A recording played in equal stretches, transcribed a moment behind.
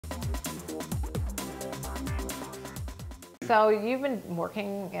So you've been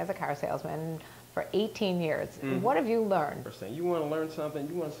working as a car salesman for 18 years. What have you learned? First thing, you want to learn something,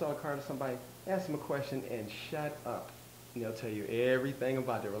 you want to sell a car to somebody, ask them a question and shut up. And they'll tell you everything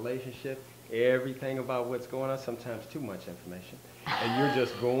about the relationship, everything about what's going on, sometimes too much information. And you're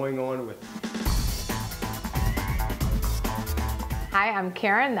just going on with it. Hi, I'm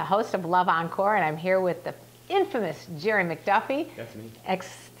Karen, the host of LoveEncore, and I'm here with the infamous Jerry McDuffie. That's me.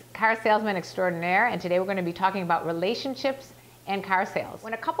 Car salesman extraordinaire, and today we're going to be talking about relationships and car sales.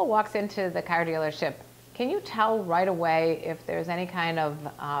 When a couple walks into the car dealership, can you tell right away if there's any kind of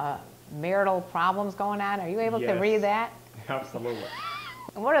marital problems going on? Are you able to read that? Absolutely.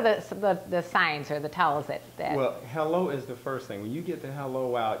 And what are the signs or the tells that? Well, hello is the first thing. When you get the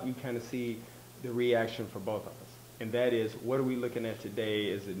hello out, you kind of see the reaction for both of us. And that is, what are we looking at today?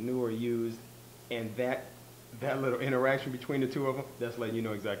 Is it new or used? And that little interaction between the two of them, that's letting you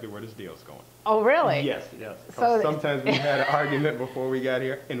know exactly where this deal's going. Oh, really? Yes, yes. So sometimes we had an argument before we got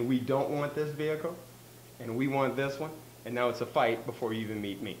here, and we don't want this vehicle, and we want this one, and now it's a fight before you even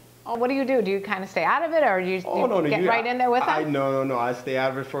meet me. Oh, what do you do? Do you kind of stay out of it, or do you get right in there with them? No. I stay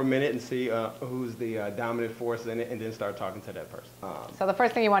out of it for a minute and see who's the dominant force in it, and then start talking to that person. So the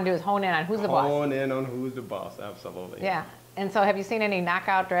first thing you want to do is hone in on who's the boss. Hone in on who's the boss, absolutely. Yeah. And so have you seen any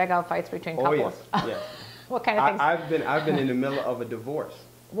knockout, drag-out fights between couples? Oh, yes. What kind of things? I've been in the middle of a divorce.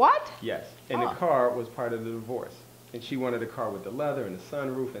 What? Yes. And the car was part of the divorce. And she wanted a car with the leather and the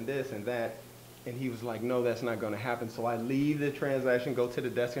sunroof and this and that. And he was like, no, that's not going to happen. So I leave the transaction, go to the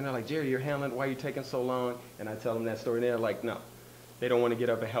desk, and they're like, Jerry, you're handling it. Why are you taking so long? And I tell them that story, and they're like, no. They don't want to get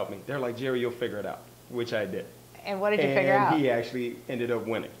up and help me. They're like, Jerry, you'll figure it out, which I did. And what did you figure out? And he actually ended up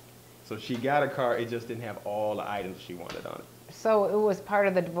winning. So she got a car. It just didn't have all the items she wanted on it. So it was part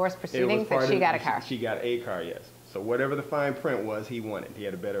of the divorce proceedings that she got a car? She got a car, yes. So whatever the fine print was, he won it. He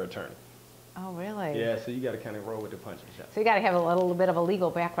had a better attorney. Oh, really? Yeah, so you got to kind of roll with the punches. So you got to have a little bit of a legal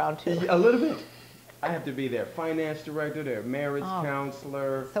background, too. A little bit. I have to be their finance director, their marriage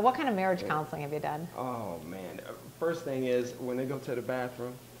counselor. So what kind of marriage counseling have you done? Oh, man. First thing is, when they go to the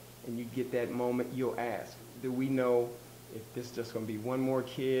bathroom and you get that moment, you'll ask, do we know if this is just going to be one more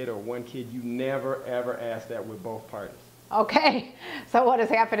kid or one kid? You never, ever ask that with both parties. Okay. So what has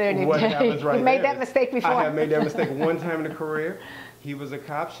happened? What happens right You made that mistake before? I have made that mistake one time in the career. He was a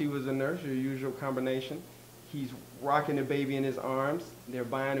cop, she was a nurse, your usual combination. He's rocking the baby in his arms. They're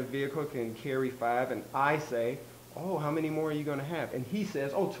buying a vehicle, can carry 5, and I say, oh, how many more are you going to have? And he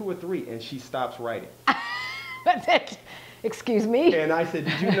says, oh, 2 or 3, and she stops writing. That's it. Excuse me? And I said,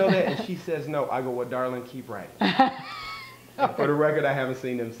 did you know that? And she says, no. I go, well, darling, keep writing. And for the record, I haven't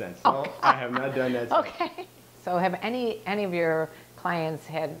seen them since, so I have not done that since. Okay. So have any of your clients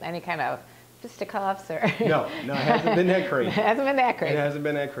had any kind of fisticuffs or? No, it hasn't been that crazy. It hasn't been that crazy. It hasn't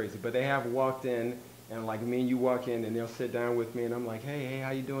been that crazy, but they have walked in, and like me and you walk in, and they'll sit down with me, and I'm like, hey,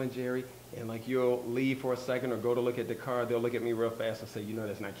 how you doing, Jerry? And like you'll leave for a second or go to look at the car, they'll look at me real fast and say, you know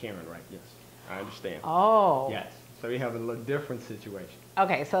that's not Karen, right? Yes, I understand. Oh. Yes, so we have a little different situation.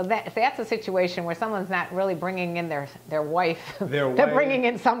 Okay, so that's a situation where someone's not really bringing in their wife. They're bringing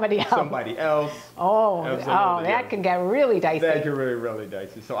in somebody else. Somebody else. Oh, that can get really dicey. That can really, really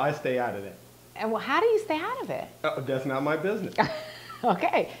dicey. So I stay out of that. And well, how do you stay out of it? That's not my business.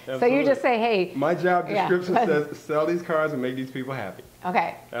 Okay, Absolutely. So you just say, hey. My job description says sell these cars and make these people happy.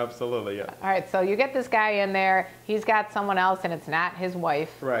 Okay. Absolutely, yeah. All right, so you get this guy in there, he's got someone else and it's not his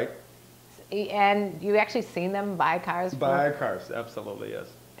wife. Right. And you actually seen them buy cars? Buy cars, absolutely, yes.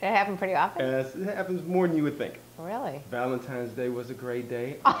 It happens pretty often? It happens more than you would think. Really? Valentine's Day was a great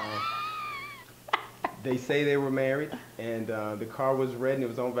day. They say they were married, and the car was red, and it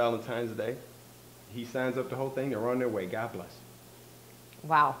was on Valentine's Day. He signs up the whole thing. They're on their way. God bless.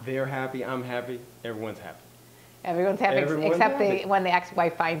 Wow. They're happy. I'm happy. Everyone's happy. Everyone's happy except when the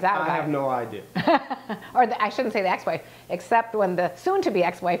ex-wife finds out about it. I have no idea. Or I shouldn't say the ex-wife, except when the soon-to-be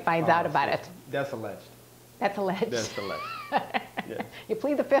ex-wife finds out about it. That's alleged. That's alleged. That's alleged. Yeah. You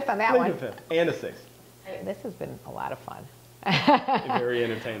plead the 5th on that one. Plead the 5th and the 6th. This has been a lot of fun. Very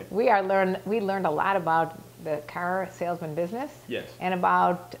entertaining. We learned a lot about the car salesman business. Yes. And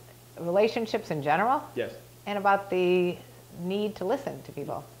about relationships in general. Yes. And about the need to listen to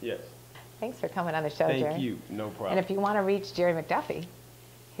people. Yes. Thanks for coming on the show, Jerry. Thank you. No problem. And if you want to reach Jerry McDuffie,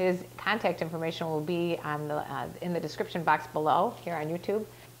 his contact information will be on in the description box below here on YouTube.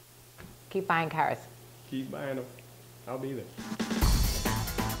 Keep buying cars. Keep buying them. I'll be there.